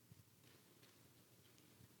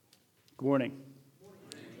Good morning.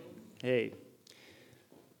 Hey.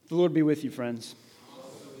 The Lord be with you, friends.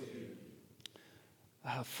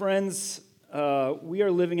 Friends, we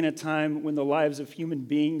are living in a time when the lives of human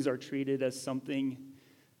beings are treated as something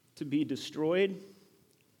to be destroyed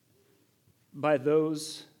by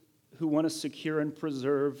those who want to secure and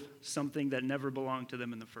preserve something that never belonged to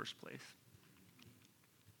them in the first place.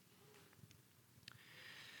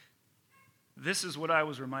 This is what I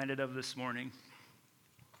was reminded of this morning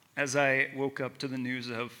as I woke up to the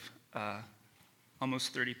news of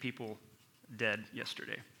almost 30 people dead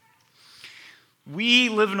yesterday. We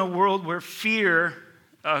live in a world where fear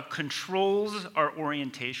controls our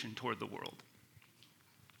orientation toward the world,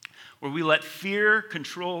 where we let fear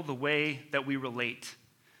control the way that we relate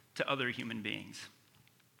to other human beings.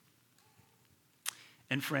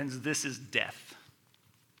 And friends, this is death.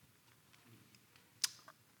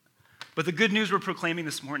 But the good news we're proclaiming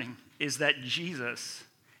this morning is that Jesus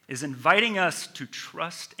is inviting us to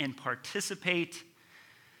trust and participate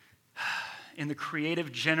in the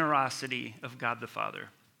creative generosity of God the Father.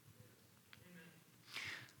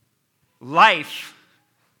 Life,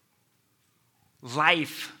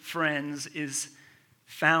 friends, is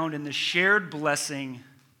found in the shared blessing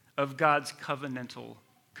of God's covenantal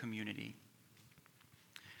community.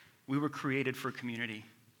 We were created for community,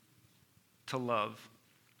 to love.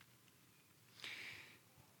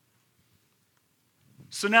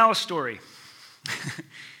 So now a story.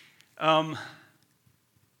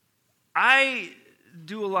 I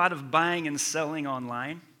do a lot of buying and selling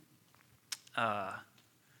online,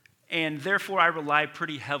 and therefore I rely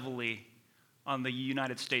pretty heavily on the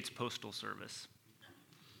United States Postal Service.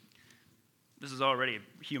 This is already a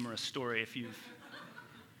humorous story if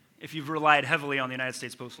you've relied heavily on the United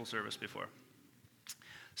States Postal Service before.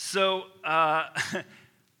 So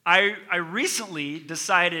I recently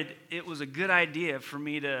decided it was a good idea for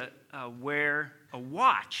me to wear a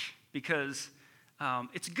watch because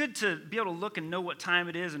it's good to be able to look and know what time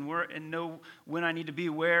it is and know when I need to be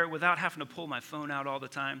where without having to pull my phone out all the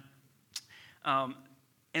time.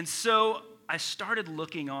 And so I started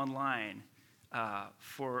looking online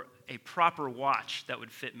for a proper watch that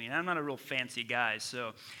would fit me. And I'm not a real fancy guy,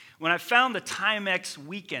 so when I found the Timex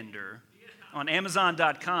Weekender on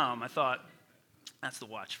Amazon.com, I thought, that's the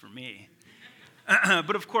watch for me.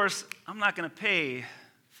 But of course, I'm not going to pay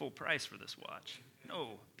full price for this watch.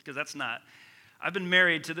 No, because that's not. I've been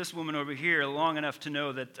married to this woman over here long enough to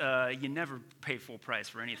know that you never pay full price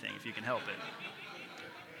for anything if you can help it.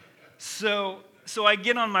 So I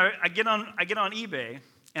get on eBay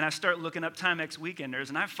and I start looking up Timex Weekenders,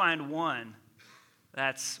 and I find one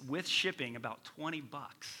that's with shipping about $20.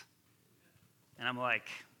 And I'm like,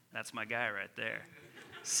 that's my guy right there.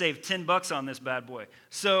 Saved $10 on this bad boy.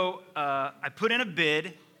 So I put in a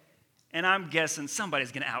bid, and I'm guessing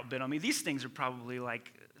somebody's going to outbid on me. These things are probably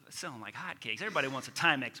like selling like hotcakes. Everybody wants a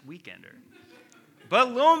Timex Weekender.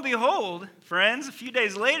 But lo and behold, friends, a few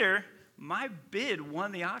days later, my bid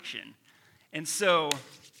won the auction. And so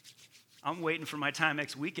I'm waiting for my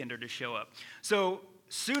Timex Weekender to show up. So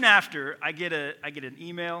soon after, I get an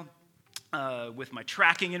email with my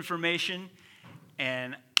tracking information,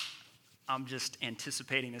 and I'm just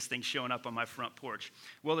anticipating this thing showing up on my front porch.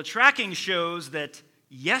 Well, the tracking shows that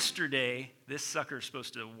yesterday, this sucker's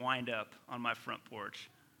supposed to wind up on my front porch.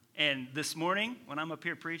 And this morning, when I'm up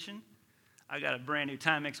here preaching, I got a brand new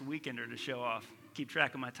Timex Weekender to show off, keep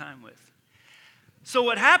track of my time with. So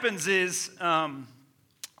what happens is,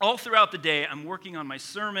 all throughout the day, I'm working on my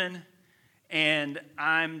sermon, and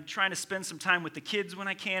I'm trying to spend some time with the kids when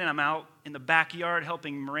I can, and I'm out in the backyard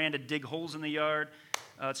helping Miranda dig holes in the yard.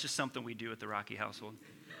 It's just something we do at the Rocky household.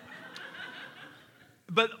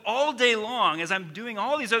 But all day long, as I'm doing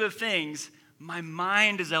all these other things, my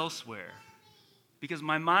mind is elsewhere. Because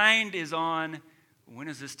my mind is on, when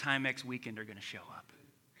is this Timex Weekender going to show up?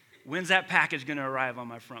 When's that package going to arrive on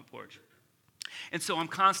my front porch? And so I'm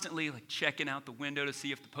constantly checking out the window to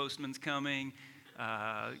see if the postman's coming,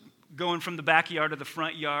 going from the backyard to the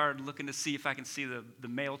front yard, looking to see if I can see the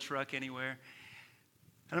mail truck anywhere.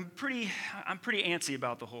 And I'm pretty antsy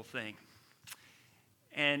about the whole thing.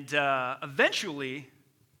 And eventually,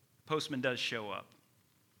 postman does show up.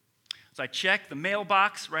 So I check the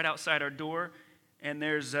mailbox right outside our door, and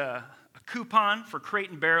there's a coupon for Crate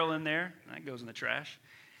and Barrel in there. That goes in the trash.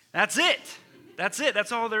 That's it.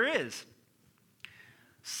 That's all there is.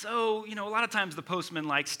 So, a lot of times the postman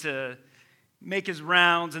likes to make his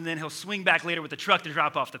rounds, and then he'll swing back later with the truck to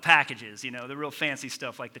drop off the packages, the real fancy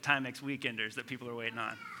stuff like the Timex Weekenders that people are waiting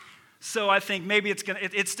on. So I think maybe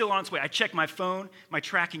it's still on its way. I check my phone. My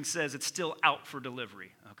tracking says it's still out for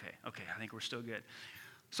delivery. Okay, I think we're still good.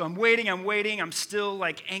 So I'm waiting, I'm still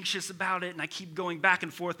like anxious about it, and I keep going back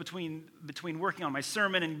and forth between working on my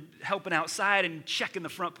sermon and helping outside and checking the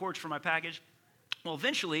front porch for my package. Well,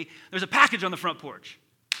 eventually, there's a package on the front porch.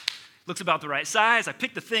 Looks about the right size. I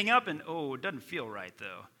pick the thing up, and it doesn't feel right,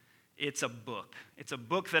 though. It's a book. It's a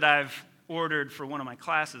book that I've ordered for one of my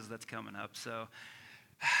classes that's coming up, so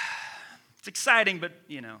it's exciting, but,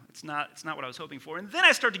 it's not what I was hoping for. And then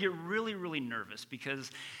I start to get really, really nervous because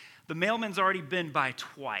the mailman's already been by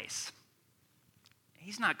twice.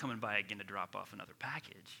 He's not coming by again to drop off another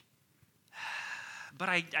package. But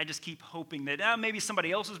I just keep hoping that maybe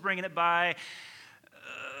somebody else is bringing it by.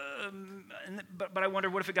 But I wonder,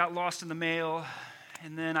 what if it got lost in the mail?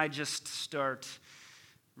 And then I just start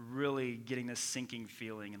really getting this sinking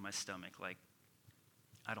feeling in my stomach, like,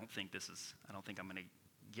 I don't think I'm going to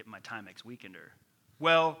get my Timex Weekender.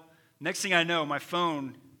 Well, next thing I know, my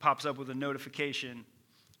phone pops up with a notification.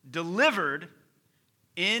 Delivered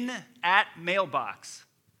at mailbox.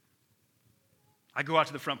 I go out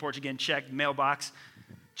to the front porch again, check mailbox,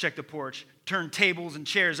 check the porch, turn tables and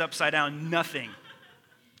chairs upside down, nothing.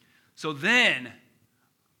 So then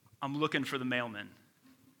I'm looking for the mailman.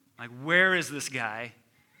 Like, where is this guy?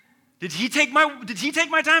 Did he take my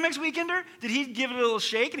Timex Weekender? Did he give it a little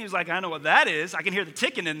shake? And he was like, I know what that is. I can hear the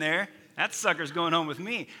ticking in there. That sucker's going home with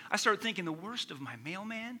me. I start thinking the worst of my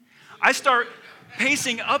mailman. I start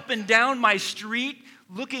pacing up and down my street,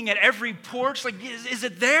 looking at every porch, like, is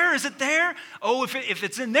it there? Is it there? Oh, if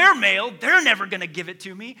it's in their mail, they're never going to give it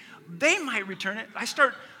to me. They might return it.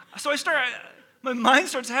 My mind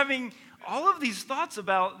starts having all of these thoughts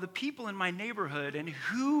about the people in my neighborhood and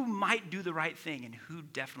who might do the right thing and who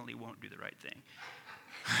definitely won't do the right thing.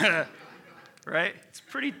 Right? It's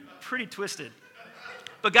pretty twisted.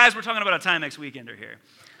 But guys, we're talking about a Timex Weekender here.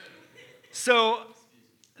 So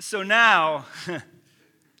now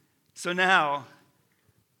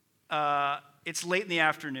it's late in the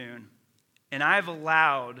afternoon, and I've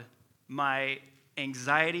allowed my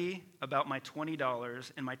anxiety about my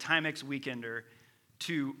 $20 and my Timex Weekender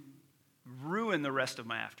to ruin the rest of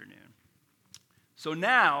my afternoon. So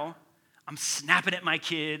now I'm snapping at my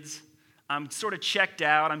kids. I'm sort of checked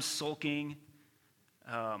out. I'm sulking.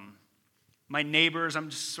 My neighbors, I'm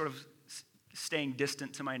just sort of staying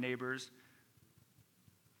distant to my neighbors.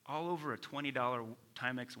 All over a $20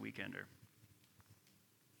 Timex Weekender.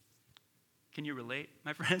 Can you relate,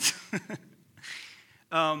 my friends?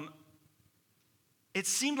 It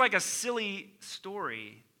seemed like a silly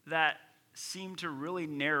story that seemed to really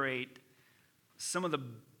narrate some of the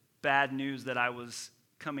bad news that I was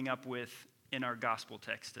coming up with in our gospel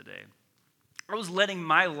text today. I was letting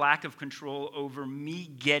my lack of control over me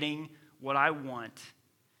getting what I want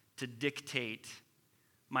to dictate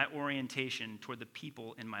my orientation toward the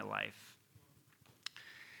people in my life.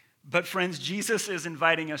 But friends, Jesus is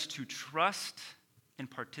inviting us to trust and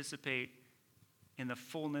participate in the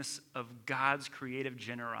fullness of God's creative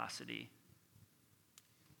generosity.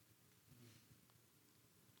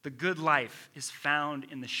 The good life is found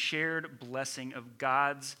in the shared blessing of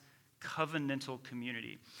God's covenantal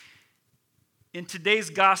community. In today's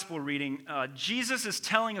gospel reading, Jesus is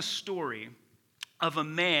telling a story of a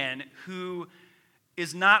man who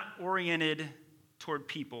is not oriented toward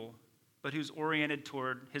people, but who's oriented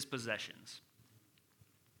toward his possessions.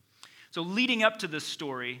 So leading up to this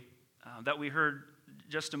story that we heard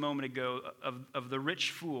just a moment ago of the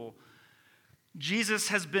rich fool, Jesus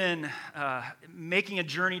has been making a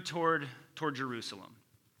journey toward Jerusalem,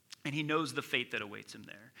 and he knows the fate that awaits him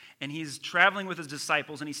there. And he's traveling with his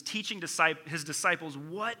disciples, and he's teaching his disciples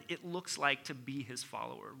what it looks like to be his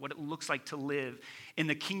follower, what it looks like to live in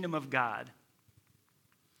the kingdom of God.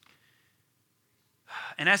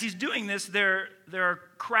 And as he's doing this, there are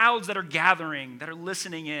crowds that are gathering, that are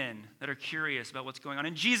listening in, that are curious about what's going on.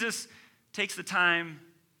 And Jesus takes the time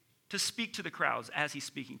to speak to the crowds as he's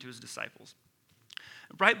speaking to his disciples.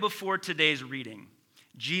 Right before today's reading,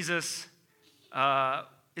 Jesus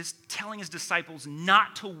is telling his disciples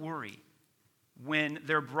not to worry when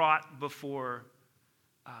they're brought before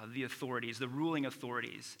the authorities, the ruling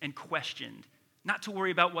authorities, and questioned. Not to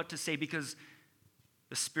worry about what to say because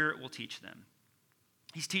the Spirit will teach them.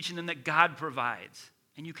 He's teaching them that God provides,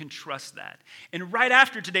 and you can trust that. And right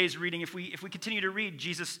after today's reading, if we continue to read,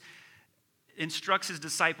 Jesus instructs his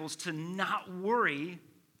disciples to not worry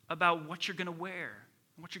about what you're going to wear,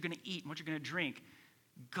 what you're going to eat, and what you're going to drink.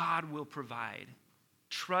 God will provide.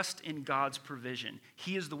 Trust in God's provision.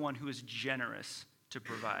 He is the one who is generous to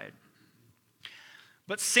provide.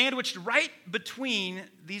 But sandwiched right between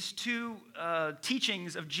these two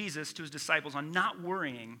teachings of Jesus to his disciples on not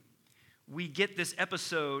worrying, we get this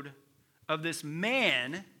episode of this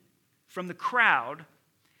man from the crowd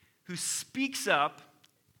who speaks up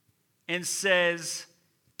and says,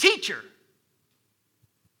 "Teacher,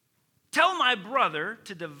 tell my brother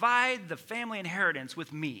to divide the family inheritance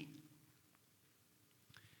with me."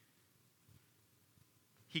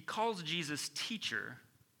 He calls Jesus teacher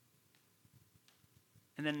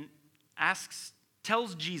and then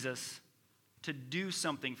tells Jesus to do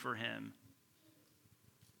something for him.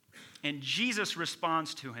 And Jesus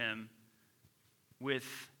responds to him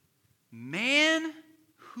with, "Man,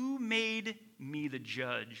 who made me the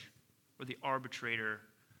judge or the arbitrator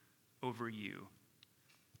over you?"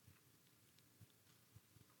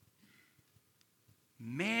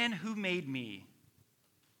 Man, who made me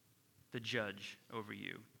the judge over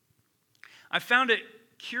you? I found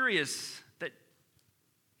it curious that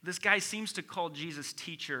this guy seems to call Jesus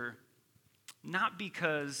teacher not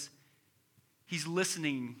because he's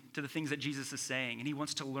listening to the things that Jesus is saying and he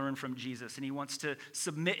wants to learn from Jesus and he wants to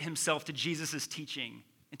submit himself to Jesus' teaching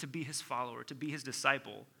and to be his follower, to be his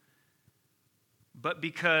disciple, but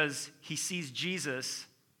because he sees Jesus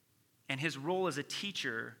and his role as a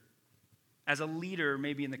teacher, as a leader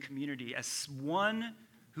maybe in the community, as one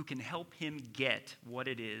who can help him get what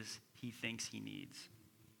it is he thinks he needs.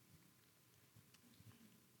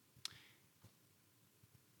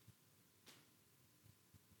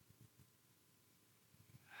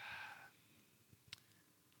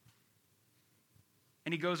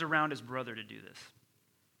 And he goes around his brother to do this.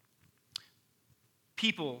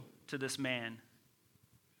 People to this man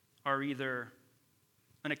are either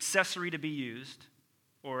an accessory to be used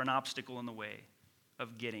or an obstacle in the way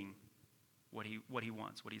of getting what he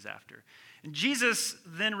wants, what he's after. And Jesus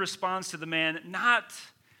then responds to the man not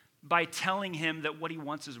by telling him that what he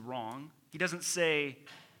wants is wrong. He doesn't say,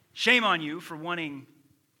 "Shame on you for wanting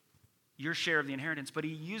your share of the inheritance," but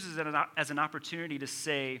he uses it as an opportunity to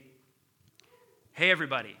say, "Hey,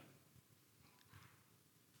 everybody,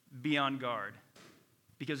 be on guard,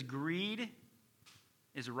 because greed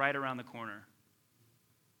is right around the corner.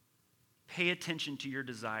 Pay attention to your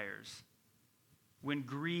desires. When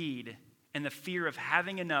greed and the fear of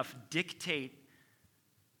having enough dictate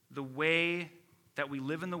the way that we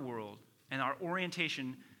live in the world and our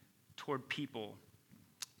orientation toward people,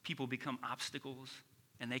 people become obstacles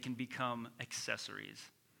and they can become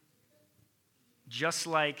accessories. Just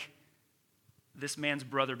like this man's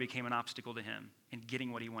brother became an obstacle to him in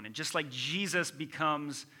getting what he wanted. Just like Jesus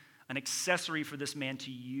becomes an accessory for this man to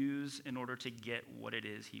use in order to get what it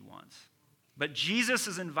is he wants. But Jesus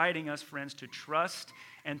is inviting us, friends, to trust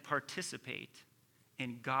and participate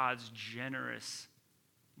in God's generous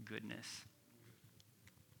goodness.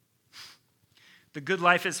 The good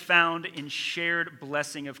life is found in shared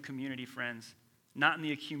blessing of community, friends, not in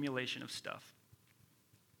the accumulation of stuff.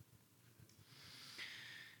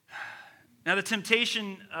 Now, the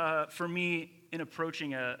temptation for me in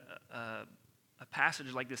approaching a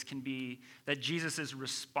passage like this can be that Jesus'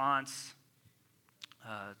 response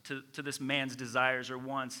to this man's desires or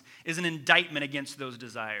wants is an indictment against those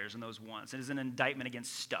desires and those wants. It is an indictment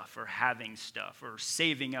against stuff or having stuff or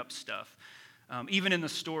saving up stuff. Even in the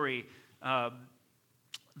story,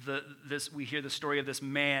 we hear the story of this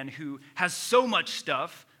man who has so much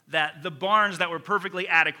stuff that the barns that were perfectly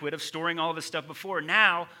adequate of storing all of his stuff before,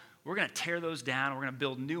 now we're going to tear those down. We're going to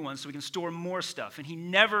build new ones so we can store more stuff. And he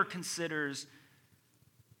never considers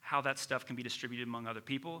how that stuff can be distributed among other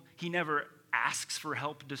people. He never asks for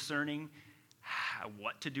help discerning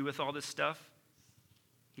what to do with all this stuff.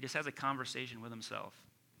 He just has a conversation with himself.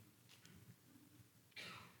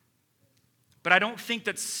 But I don't think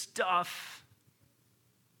that stuff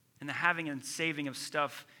and the having and saving of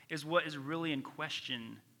stuff is what is really in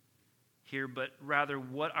question here, but rather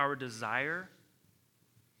what our desire,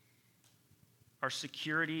 our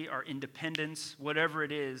security, our independence, whatever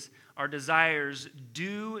it is, our desires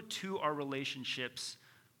do to our relationships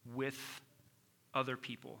with other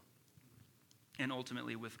people and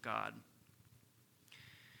ultimately with God.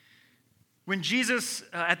 When Jesus,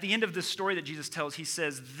 at the end of this story that Jesus tells, he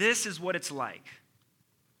says, this is what it's like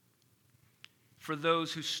for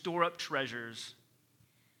those who store up treasures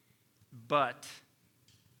but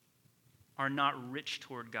are not rich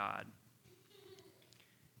toward God.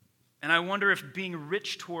 And I wonder if being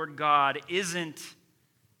rich toward God isn't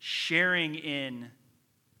sharing in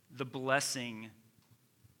the blessing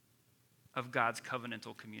of God's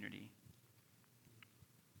covenantal community.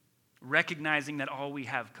 Recognizing that all we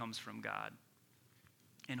have comes from God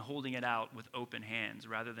and holding it out with open hands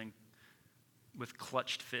rather than with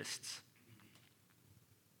clutched fists.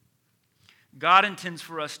 God intends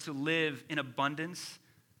for us to live in abundance,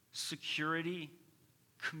 security,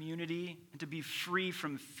 community, and to be free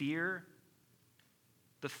from fear,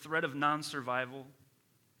 the threat of non-survival,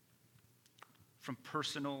 from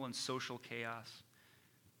personal and social chaos.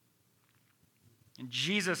 And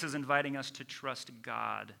Jesus is inviting us to trust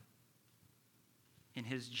God in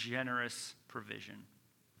his generous provision.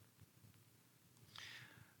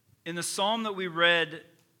 In the psalm that we read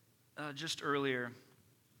just earlier,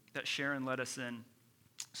 that Sharon led us in,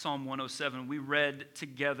 Psalm 107, we read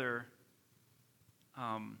together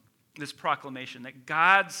this proclamation that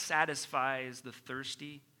God satisfies the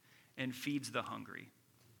thirsty and feeds the hungry.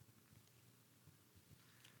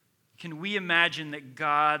 Can we imagine that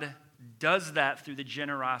God does that through the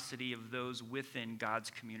generosity of those within God's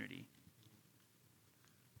community?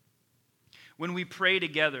 When we pray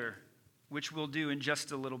together, which we'll do in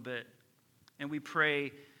just a little bit, and we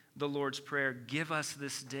pray the Lord's Prayer, give us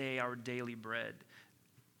this day our daily bread.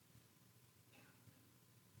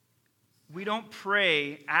 We don't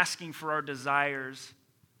pray asking for our desires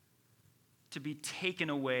to be taken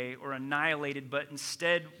away or annihilated, but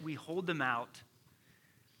instead we hold them out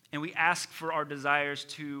and we ask for our desires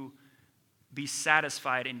to be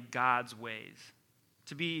satisfied in God's ways,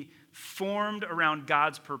 to be formed around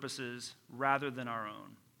God's purposes rather than our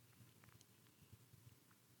own.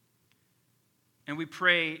 And we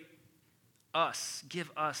pray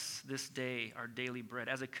give us this day our daily bread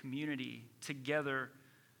as a community together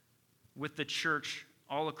with the church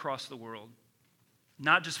all across the world,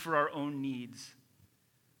 not just for our own needs,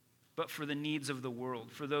 but for the needs of the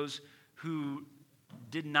world, for those who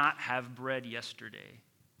did not have bread yesterday,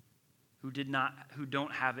 who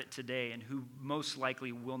don't have it today, and who most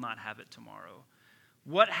likely will not have it tomorrow.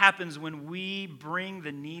 What happens when we bring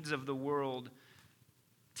the needs of the world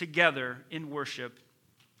together in worship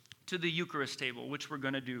to the Eucharist table, which we're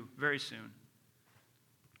going to do very soon?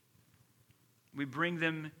 We bring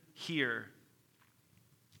them here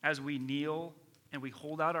as we kneel and we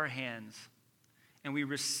hold out our hands and we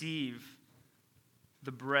receive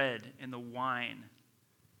the bread and the wine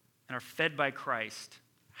and are fed by Christ.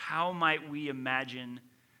 How might we imagine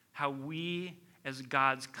how we, as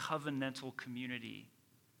God's covenantal community,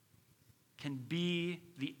 can be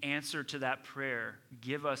the answer to that prayer,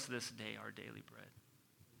 give us this day our daily bread?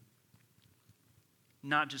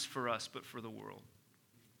 Not just for us, but for the world.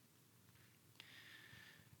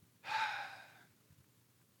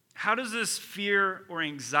 How does this fear or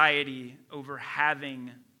anxiety over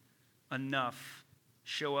having enough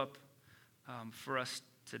show up for us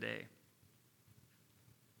today?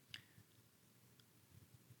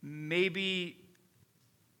 Maybe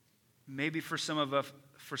for some of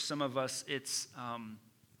us, it's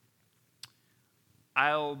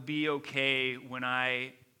I'll be okay when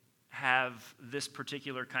I have this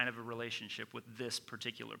particular kind of a relationship with this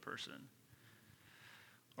particular person.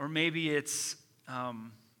 Or maybe it's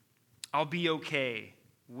I'll be okay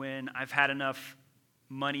when I've had enough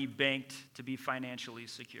money banked to be financially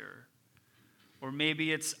secure. Or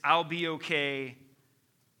maybe it's I'll be okay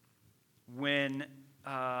when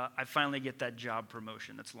I finally get that job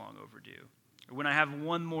promotion that's long overdue. Or when I have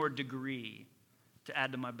one more degree to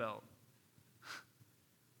add to my belt.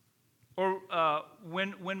 Or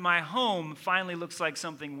when my home finally looks like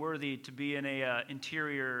something worthy to be in a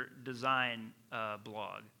interior design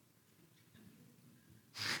blog.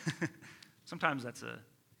 Sometimes that's a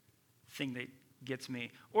thing that gets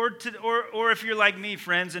me. Or if you're like me,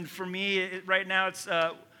 friends, and for me right now, it's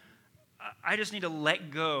I just need to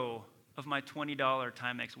let go of my $20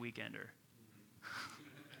 Timex weekender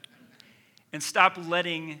and stop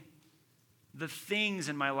letting the things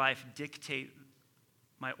in my life dictate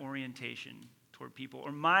my orientation toward people,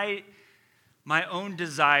 or my own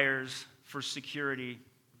desires for security,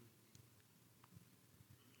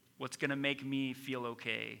 what's going to make me feel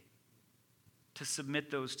okay, to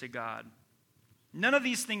submit those to God. None of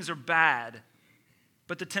these things are bad,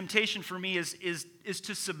 but the temptation for me is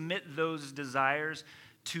to submit those desires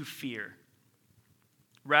to fear,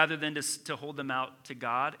 rather than to hold them out to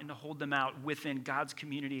God and to hold them out within God's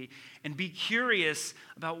community and be curious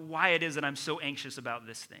about why it is that I'm so anxious about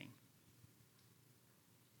this thing.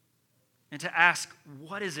 And to ask,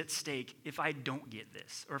 what is at stake if I don't get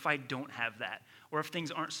this, or if I don't have that, or if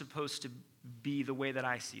things aren't supposed to be the way that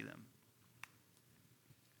I see them?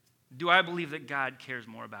 Do I believe that God cares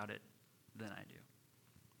more about it than I do?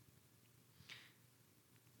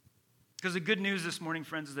 Because the good news this morning,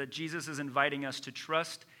 friends, is that Jesus is inviting us to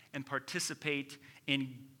trust and participate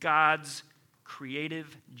in God's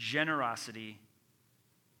creative generosity,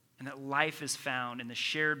 and that life is found in the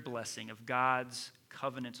shared blessing of God's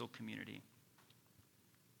covenantal community.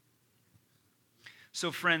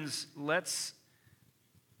 So, friends, let's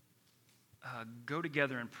go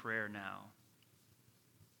together in prayer now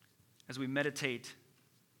as we meditate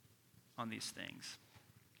on these things.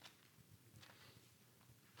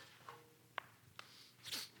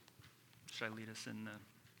 should I lead us in the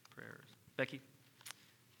prayers? Becky?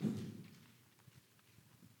 Is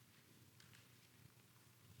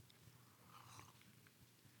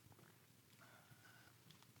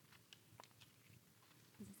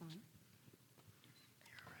this on?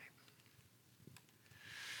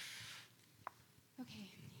 Okay,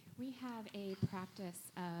 we have a practice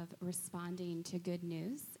of responding to good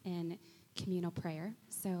news in communal prayer.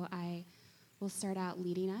 So I will start out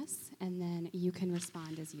leading us, and then you can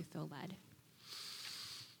respond as you feel led.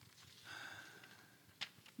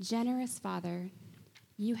 Generous Father,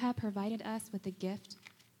 you have provided us with the gift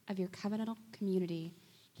of your covenantal community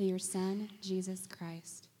through your Son, Jesus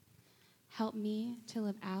Christ. Help me to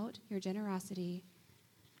live out your generosity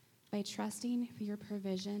by trusting for your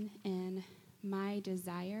provision in my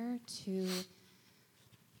desire to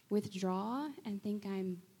withdraw and think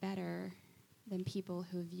I'm better than people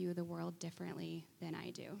who view the world differently than I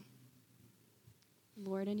do.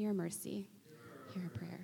 Lord, in your mercy, hear our prayer.